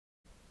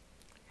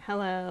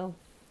Hello.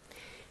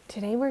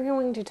 Today we're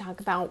going to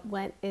talk about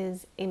what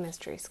is a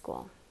mystery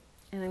school.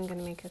 And I'm going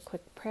to make a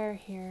quick prayer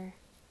here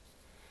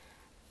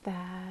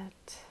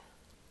that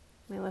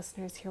my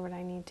listeners hear what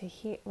I need to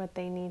hear, what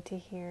they need to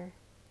hear.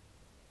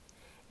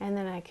 And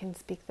then I can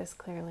speak this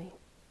clearly.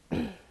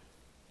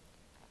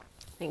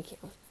 Thank you.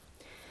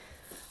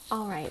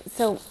 All right.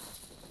 So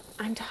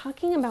I'm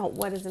talking about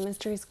what is a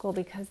mystery school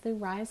because the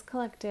Rise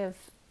Collective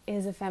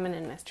is a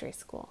feminine mystery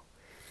school.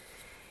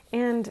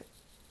 And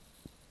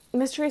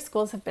mystery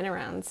schools have been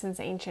around since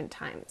ancient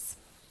times.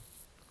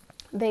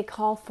 They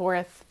call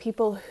forth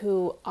people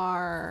who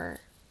are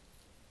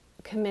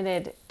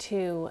committed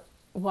to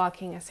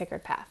walking a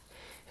sacred path,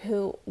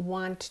 who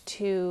want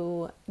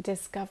to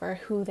discover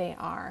who they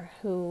are,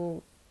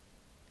 who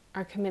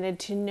are committed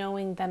to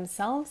knowing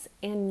themselves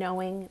and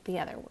knowing the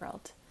other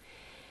world.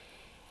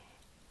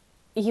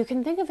 You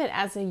can think of it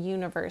as a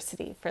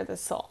university for the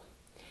soul.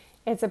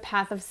 It's a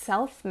path of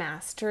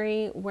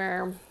self-mastery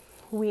where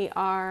we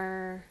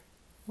are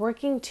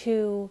working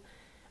to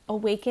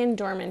awaken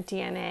dormant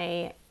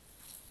DNA,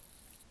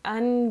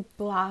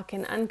 unblock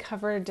and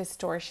uncover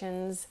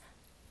distortions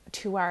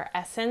to our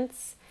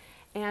essence,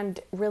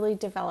 and really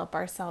develop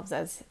ourselves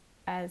as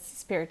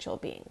spiritual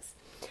beings.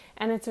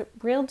 And it's a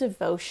real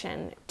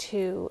devotion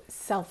to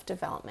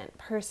self-development,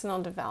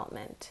 personal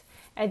development,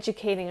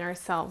 educating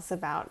ourselves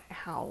about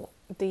how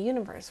the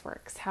universe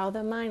works, how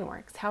the mind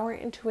works, how our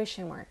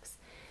intuition works,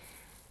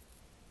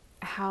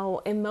 how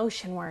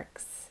emotion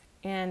works,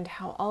 and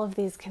how all of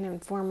these can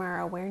inform our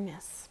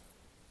awareness,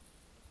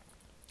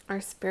 our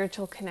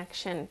spiritual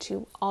connection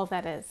to all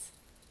that is.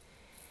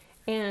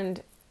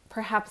 And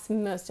perhaps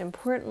most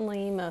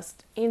importantly,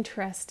 most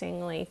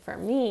interestingly for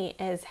me,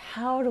 is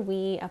how do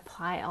we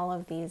apply all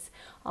of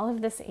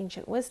this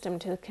ancient wisdom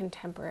to the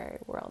contemporary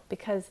world?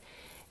 Because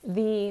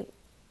the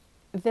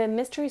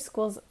mystery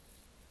schools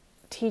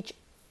teach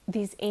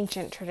these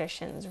ancient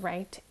traditions,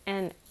 right?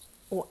 And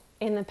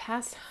in the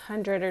past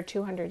 100 or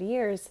 200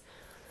 years,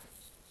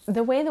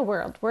 the way the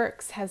world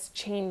works has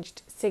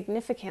changed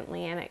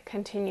significantly, and it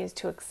continues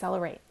to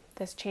accelerate.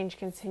 This change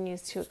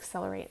continues to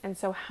accelerate. And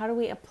so how do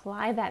we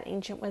apply that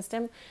ancient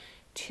wisdom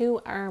to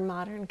our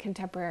modern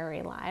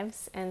contemporary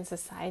lives and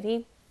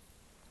society?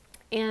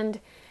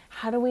 And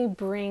how do we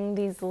bring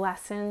these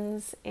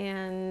lessons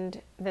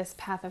and this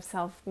path of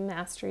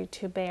self-mastery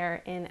to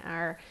bear in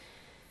our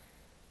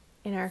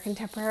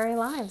contemporary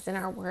lives, in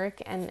our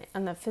work, and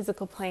on the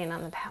physical plane,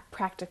 on the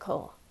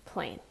practical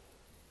plane?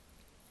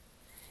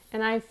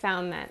 And I've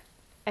found that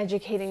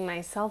educating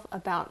myself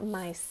about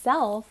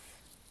myself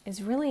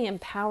is really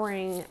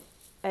empowering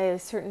a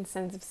certain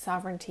sense of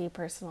sovereignty,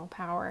 personal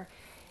power,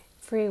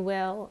 free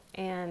will,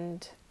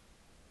 and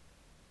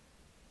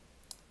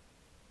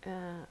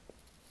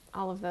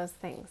all of those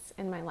things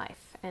in my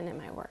life and in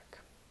my work.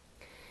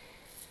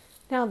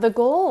 Now, the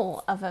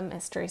goal of a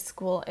mystery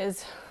school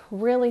is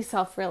really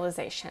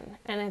self-realization.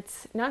 And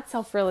it's not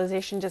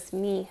self-realization just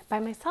me by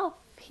myself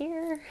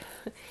here.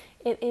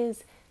 It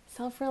is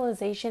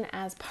self-realization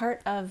as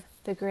part of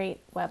the great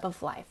web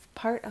of life,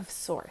 part of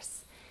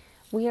source.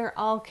 We are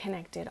all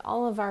connected.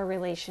 All of our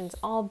relations,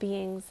 all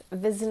beings,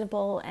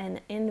 visible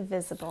and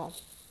invisible,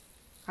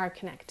 are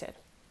connected.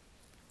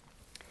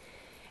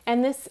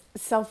 And this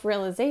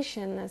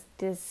self-realization,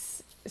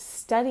 this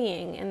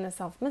studying in the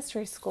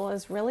self-mystery school,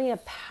 is really a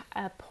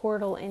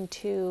portal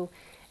into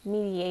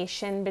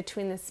mediation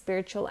between the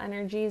spiritual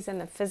energies and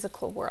the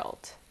physical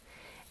world.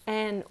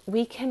 And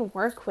we can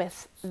work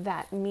with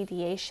that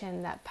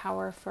mediation, that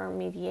power for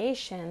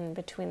mediation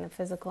between the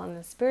physical and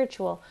the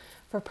spiritual,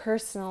 for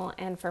personal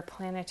and for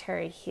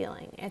planetary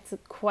healing. It's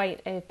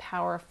quite a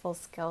powerful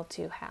skill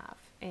to have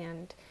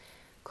and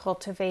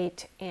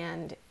cultivate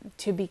and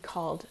to be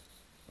called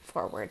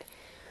forward.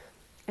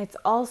 It's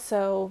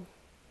also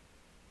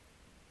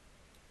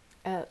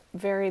a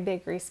very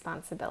big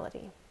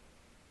responsibility.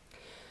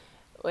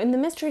 In the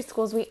mystery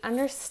schools, we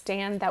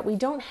understand that we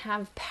don't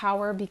have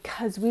power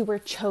because we were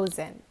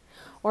chosen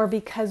or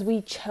because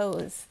we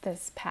chose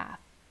this path,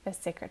 this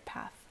sacred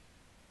path.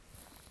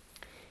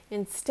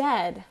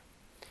 Instead,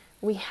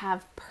 we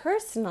have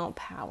personal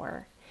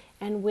power,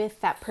 and with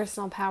that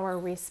personal power,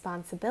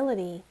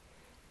 responsibility,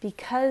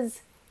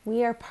 because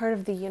we are part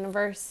of the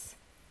universe,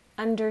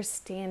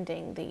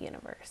 understanding the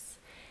universe.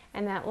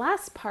 And that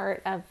last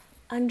part of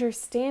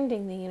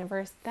understanding the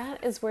universe,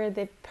 that is where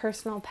the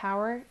personal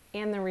power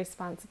and the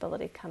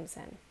responsibility comes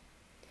in.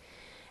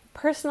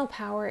 Personal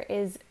power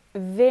is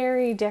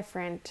very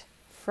different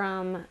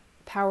from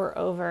power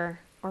over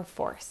or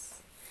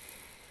force.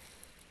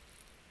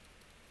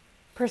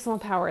 Personal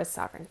power is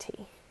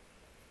sovereignty.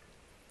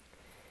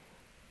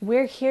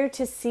 We're here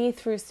to see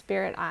through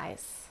spirit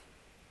eyes.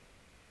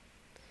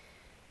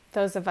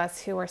 Those of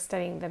us who are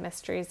studying the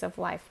mysteries of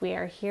life, we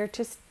are here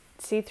to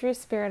see through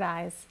spirit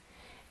eyes.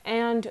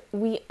 And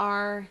we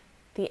are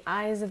the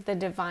eyes of the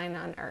divine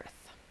on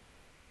earth.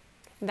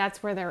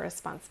 That's where their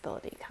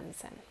responsibility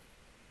comes in.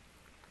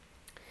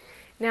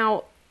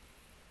 Now,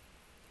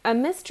 a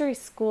mystery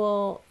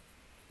school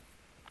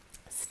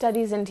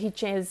studies and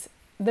teaches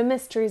the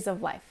mysteries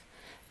of life,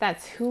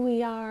 That's who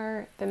we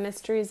are, the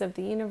mysteries of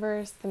the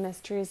universe, the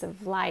mysteries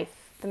of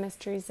life, the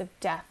mysteries of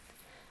death,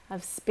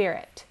 of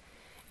spirit.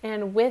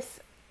 And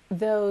with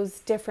those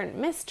different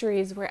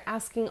mysteries, we're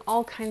asking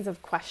all kinds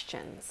of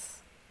questions.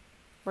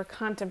 We're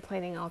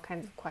contemplating all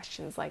kinds of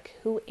questions like,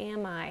 who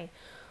am I?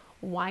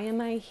 Why am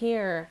I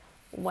here?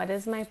 What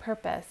is my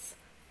purpose?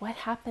 What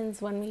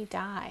happens when we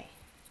die?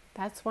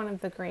 That's one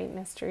of the great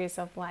mysteries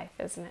of life,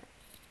 isn't it?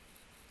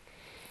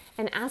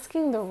 And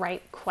asking the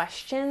right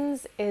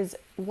questions is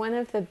one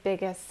of the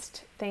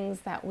biggest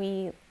things that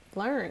we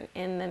learn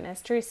in the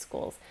mystery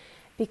schools,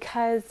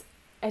 because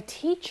a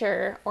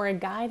teacher or a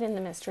guide in the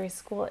mystery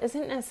school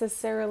isn't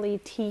necessarily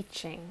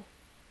teaching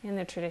in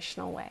the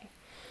traditional way.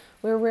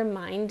 We're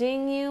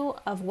reminding you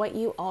of what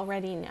you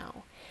already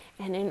know.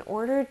 And in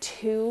order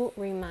to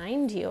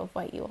remind you of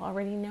what you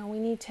already know, we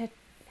need to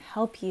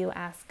help you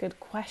ask good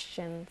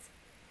questions,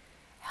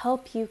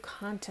 help you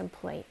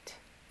contemplate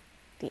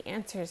the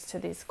answers to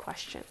these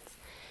questions.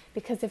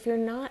 Because if you're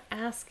not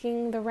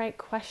asking the right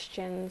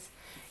questions,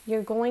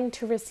 you're going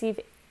to receive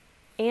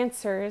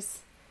answers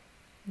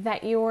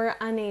that you're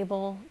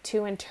unable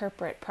to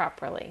interpret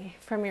properly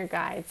from your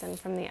guides and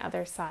from the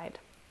other side.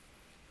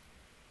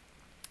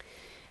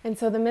 And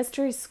so the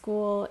mystery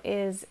school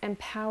is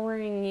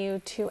empowering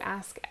you to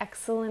ask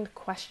excellent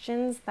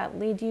questions that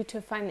lead you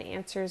to find the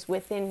answers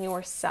within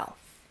yourself.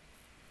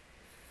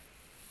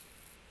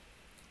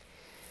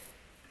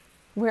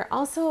 We're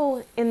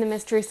also, in the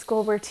mystery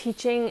school, we're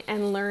teaching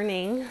and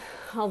learning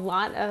a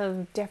lot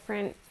of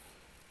different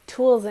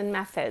tools and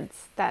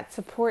methods that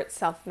support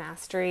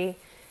self-mastery,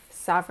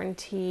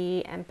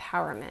 sovereignty,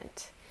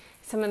 empowerment.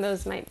 Some of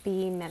those might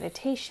be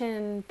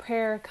meditation,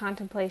 prayer,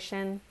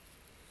 contemplation,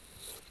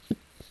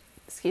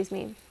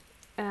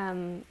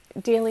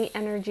 daily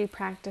energy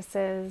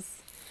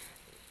practices,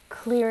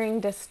 clearing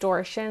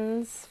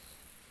distortions,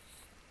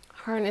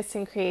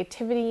 harnessing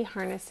creativity,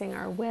 harnessing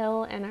our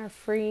will and our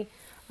free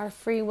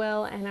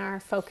will and our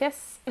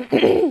focus,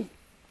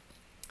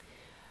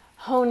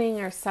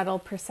 honing our subtle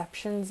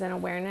perceptions and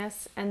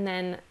awareness, and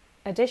then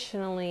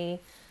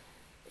additionally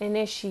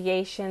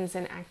initiations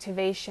and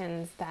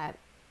activations that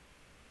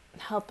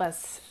help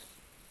us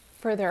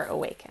further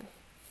awaken.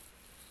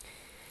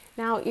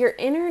 Now, your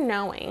inner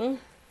knowing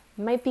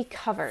might be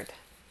covered.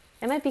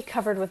 It might be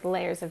covered with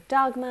layers of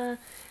dogma,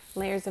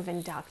 layers of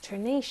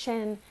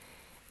indoctrination,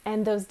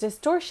 and those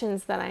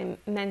distortions that I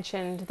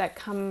mentioned that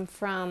come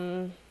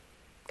from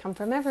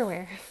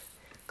everywhere.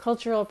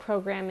 Cultural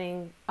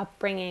programming,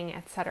 upbringing,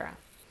 etc.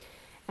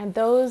 And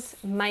those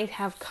might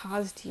have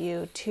caused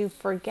you to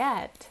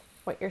forget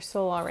what your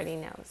soul already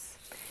knows.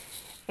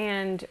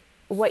 And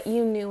what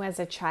you knew as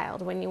a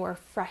child when you were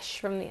fresh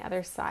from the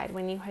other side,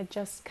 when you had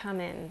just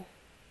come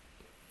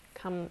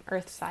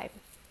earth side.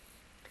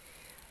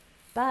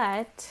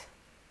 But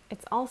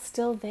it's all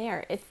still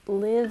there. It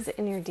lives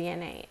in your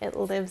DNA. It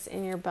lives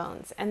in your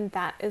bones. And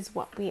that is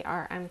what we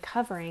are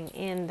uncovering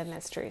in the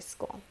mystery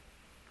school.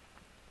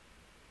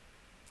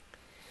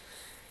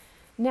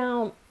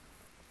 Now,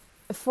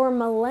 for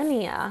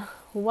millennia,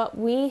 what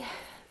we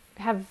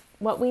now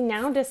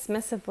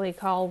dismissively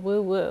call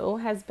woo-woo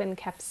has been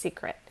kept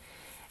secret.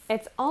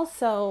 It's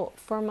also,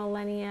 for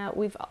millennia,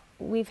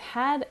 we've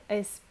had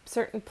a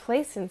certain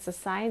place in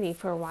society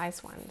for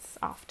wise ones,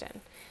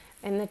 often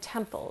in the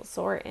temples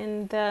or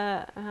in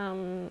the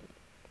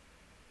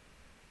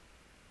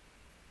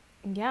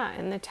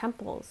in the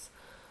temples,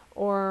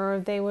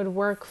 or they would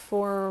work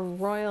for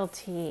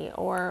royalty,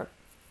 or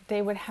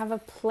they would have a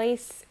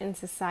place in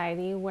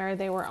society where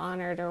they were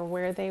honored or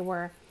where they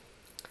were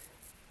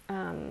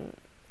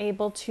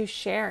able to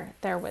share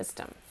their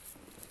wisdom.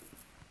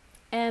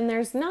 And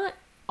there's not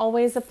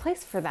always a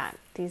place for that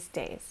these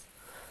days.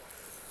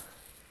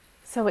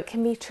 So it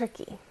can be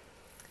tricky.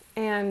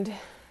 And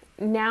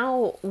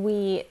now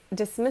we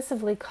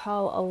dismissively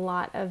call a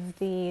lot of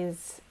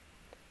these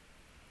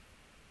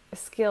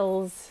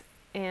skills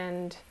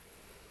and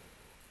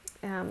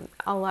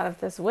a lot of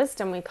this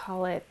wisdom, we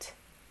call it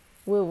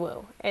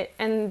woo-woo.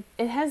 And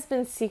it has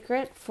been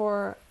secret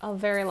for a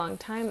very long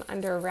time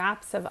under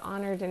wraps of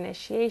honored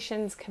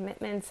initiations,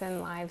 commitments,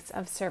 and lives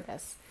of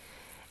service.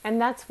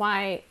 And that's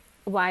why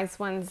wise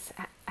ones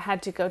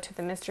had to go to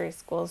the mystery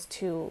schools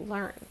to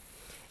learn.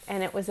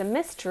 And it was a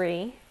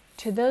mystery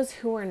to those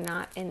who were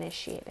not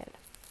initiated.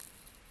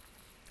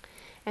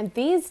 And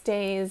these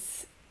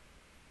days,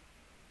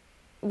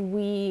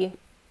 we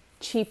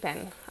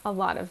cheapen a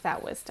lot of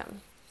that wisdom.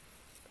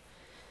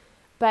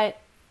 But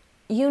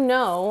you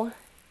know,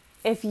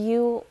 if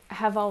you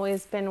have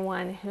always been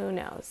one who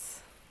knows.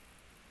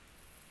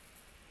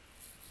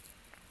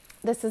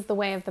 This is the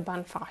way of the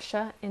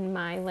Banfasha in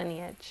my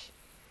lineage.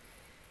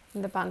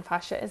 And the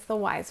Banfasha is the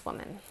wise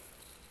woman.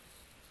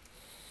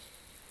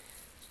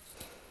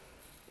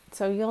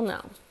 So you'll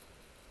know.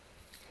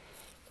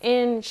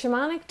 In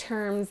shamanic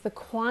terms, the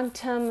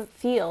quantum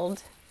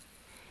field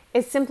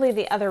is simply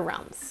the other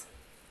realms.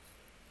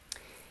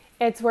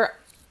 It's where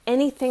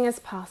anything is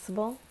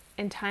possible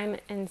and time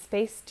and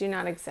space do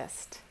not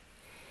exist.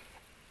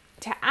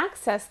 To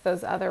access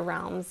those other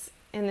realms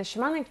in the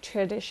shamanic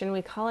tradition,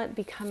 we call it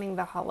becoming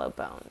the hollow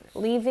bone,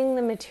 leaving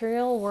the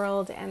material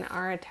world and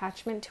our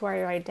attachment to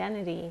our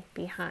identity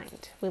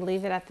behind. We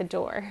leave it at the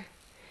door.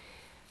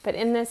 But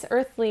in this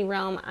earthly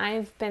realm,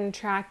 I've been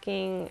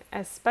tracking,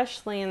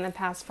 especially in the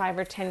past 5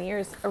 or 10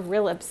 years, a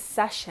real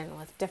obsession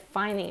with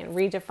defining and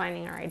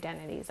redefining our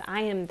identities.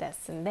 I am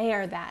this and they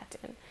are that,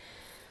 and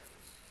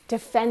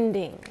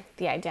defending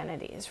the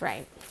identities,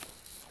 right?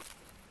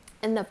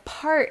 And the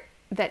part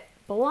that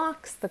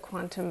blocks the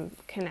quantum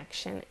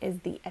connection is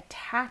the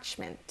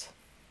attachment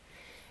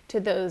to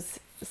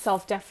those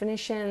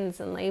self-definitions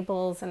and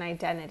labels and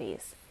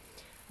identities.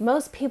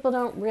 Most people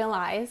don't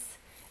realize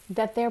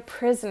that they're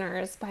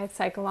prisoners by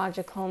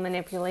psychological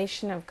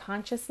manipulation of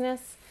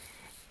consciousness,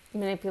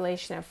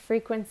 manipulation of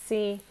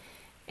frequency,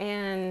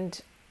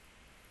 and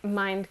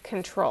mind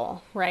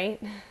control, right?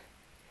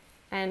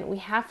 And we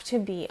have to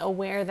be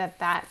aware that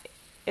that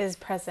is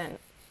present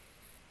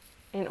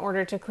in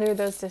order to clear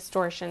those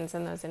distortions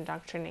and those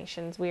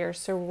indoctrinations. We are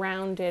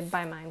surrounded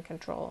by mind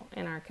control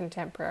in our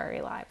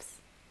contemporary lives.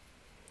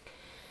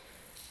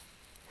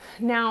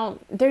 Now,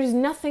 there's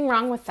nothing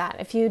wrong with that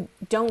if you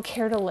don't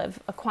care to live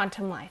a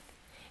quantum life,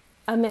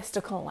 a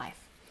mystical life.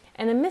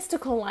 And a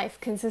mystical life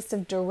consists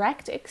of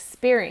direct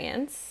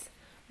experience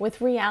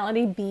with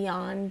reality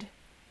beyond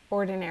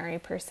ordinary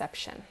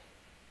perception.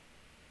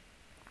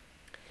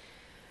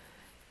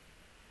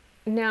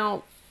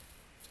 Now,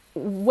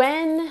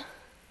 when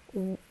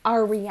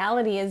our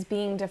reality is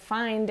being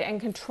defined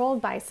and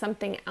controlled by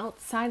something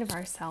outside of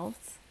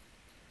ourselves,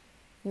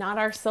 not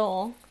our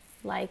soul,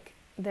 like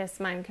this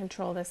mind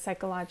control, this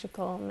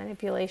psychological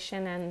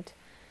manipulation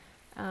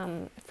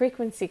and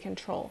frequency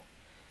control.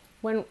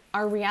 When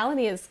our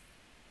reality is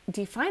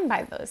defined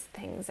by those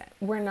things,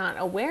 we're not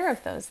aware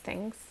of those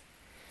things,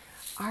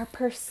 our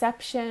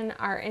perception,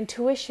 our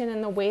intuition,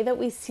 and the way that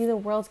we see the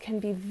world can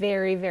be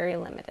very, very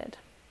limited.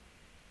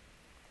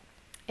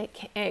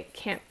 It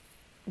can't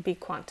be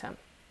quantum.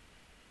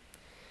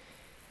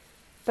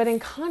 But in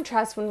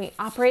contrast, when we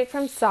operate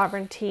from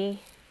sovereignty,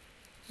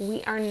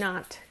 we are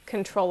not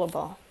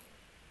controllable.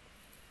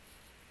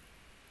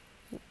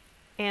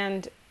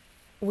 And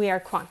we are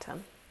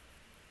quantum.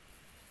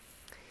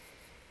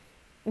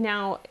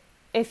 Now,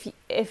 if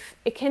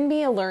it can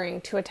be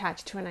alluring to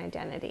attach to an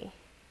identity,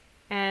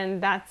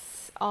 and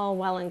that's all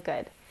well and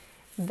good,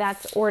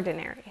 that's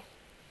ordinary.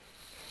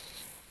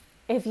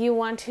 If you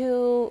want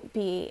to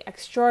be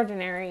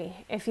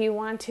extraordinary, if you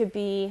want to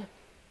be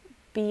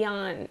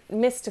beyond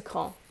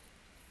mystical,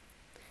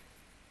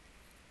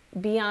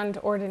 beyond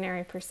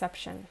ordinary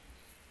perception,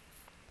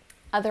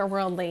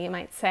 otherworldly, you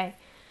might say,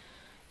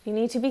 you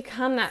need to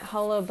become that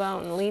hollow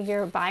bone. Leave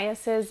your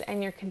biases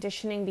and your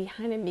conditioning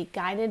behind and be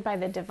guided by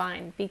the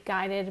divine. Be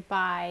guided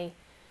by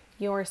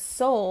your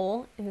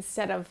soul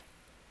instead of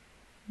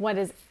what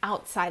is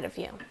outside of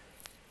you.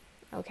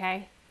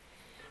 Okay?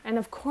 And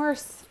of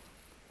course,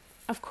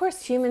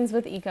 humans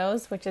with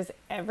egos, which is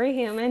every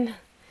human,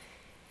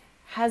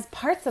 has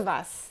parts of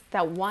us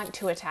that want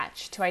to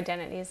attach to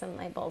identities and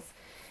labels.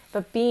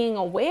 But being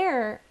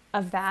aware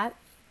of that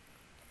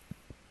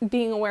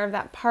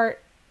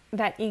part,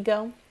 that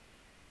ego,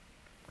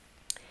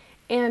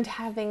 and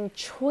having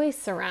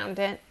choice around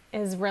it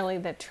is really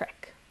the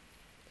trick.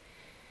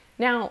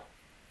 Now,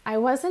 I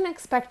wasn't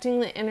expecting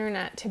the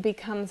internet to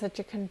become such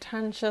a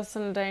contentious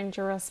and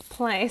dangerous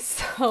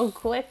place so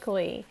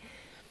quickly.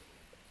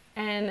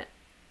 And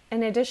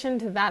in addition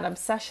to that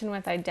obsession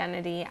with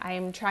identity, I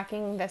am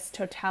tracking this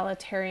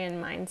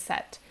totalitarian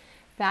mindset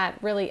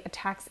that really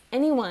attacks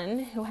anyone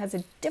who has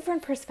a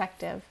different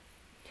perspective.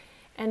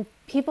 And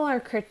people are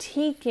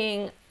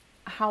critiquing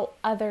how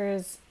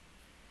others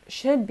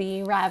should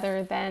be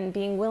rather than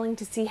being willing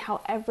to see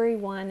how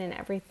everyone and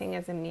everything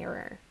is a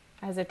mirror,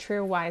 as a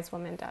true wise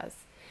woman does.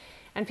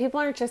 And people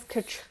aren't just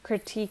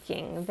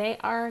critiquing, they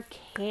are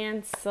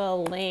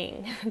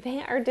canceling.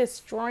 They are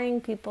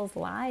destroying people's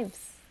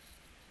lives.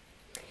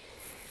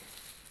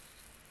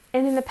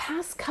 And in the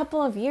past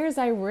couple of years,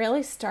 I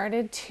really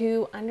started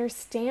to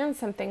understand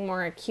something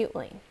more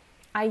acutely.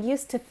 I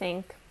used to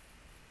think,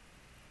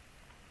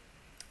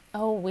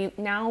 oh, we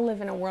now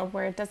live in a world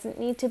where it doesn't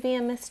need to be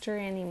a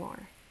mystery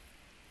anymore.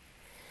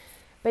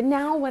 But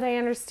now what I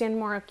understand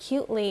more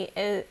acutely,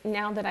 is,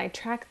 now that I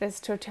track this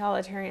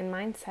totalitarian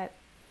mindset,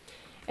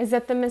 is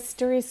that the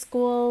mystery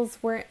schools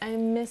were a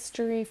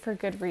mystery for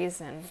good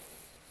reason.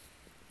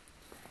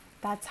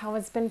 That's how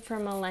it's been for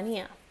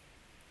millennia.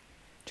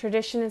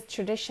 Tradition is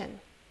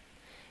tradition.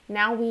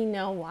 Now we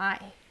know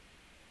why.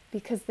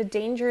 Because the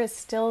danger is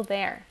still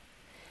there.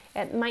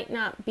 It might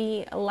not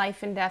be a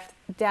life and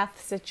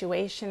death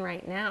situation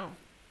right now.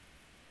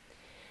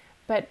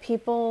 But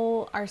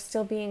people are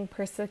still being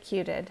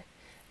persecuted.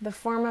 The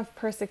form of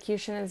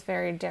persecution is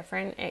very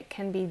different. It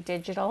can be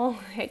digital.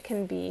 It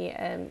can be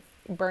a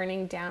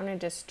burning down and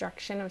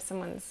destruction of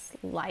someone's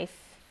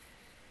life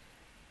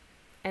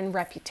and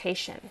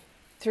reputation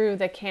through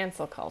the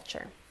cancel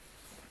culture.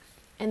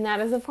 And that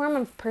is a form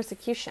of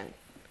persecution.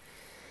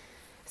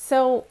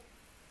 So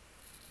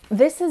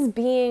this is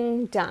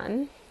being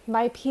done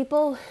by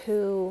people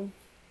who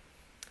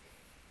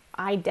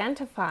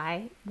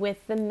identify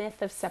with the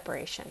myth of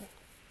separation.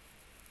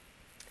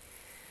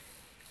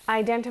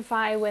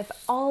 Identify with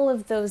all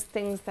of those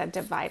things that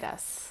divide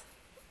us,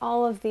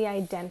 all of the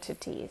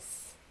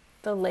identities,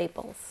 the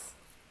labels,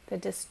 the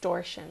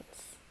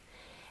distortions.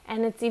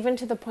 And it's even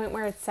to the point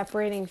where it's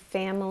separating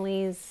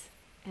families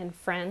and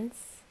friends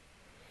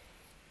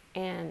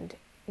and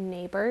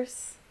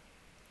neighbors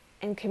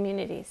and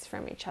communities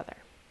from each other.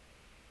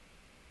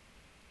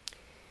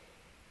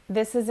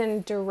 This is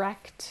in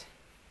direct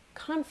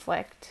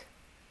conflict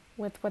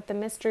with what the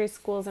mystery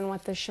schools and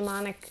what the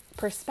shamanic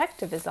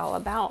perspective is all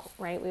about,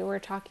 right? We were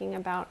talking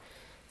about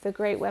the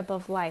great web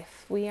of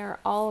life. We are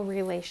all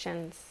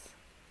relations.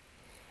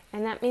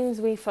 And that means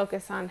we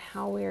focus on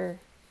how we're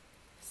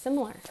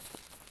similar,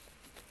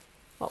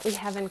 what we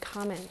have in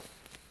common.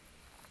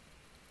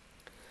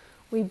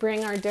 We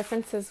bring our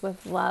differences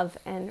with love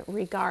and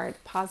regard,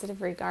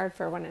 positive regard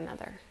for one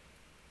another,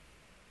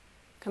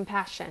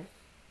 compassion.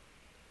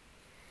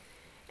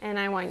 And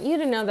I want you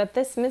to know that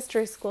this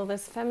mystery school,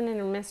 this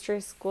feminine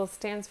mystery school,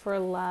 stands for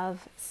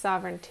love,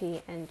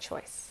 sovereignty, and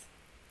choice.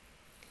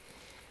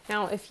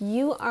 Now, if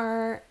you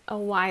are a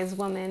wise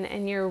woman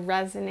and you're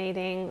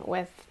resonating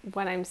with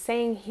what I'm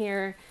saying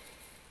here,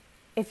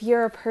 if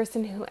you're a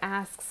person who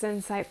asks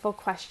insightful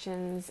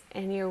questions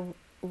and you're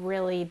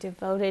really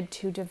devoted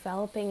to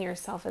developing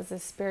yourself as a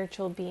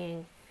spiritual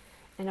being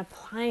and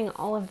applying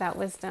all of that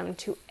wisdom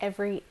to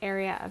every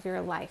area of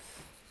your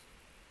life,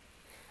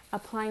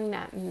 applying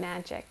that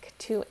magic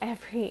to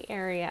every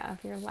area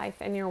of your life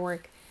and your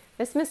work,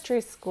 this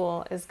mystery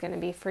school is going to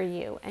be for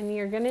you, and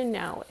you're going to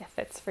know if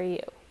it's for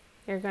you.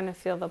 You're going to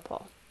feel the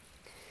pull.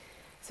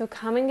 So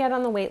come and get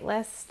on the wait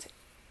list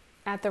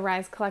at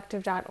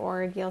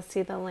therisecollective.org. You'll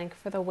see the link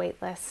for the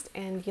wait list,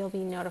 and you'll be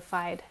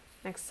notified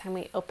next time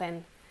we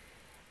open.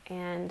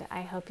 And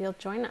I hope you'll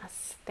join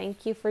us.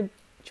 Thank you for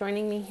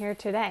joining me here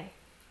today.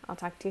 I'll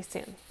talk to you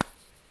soon.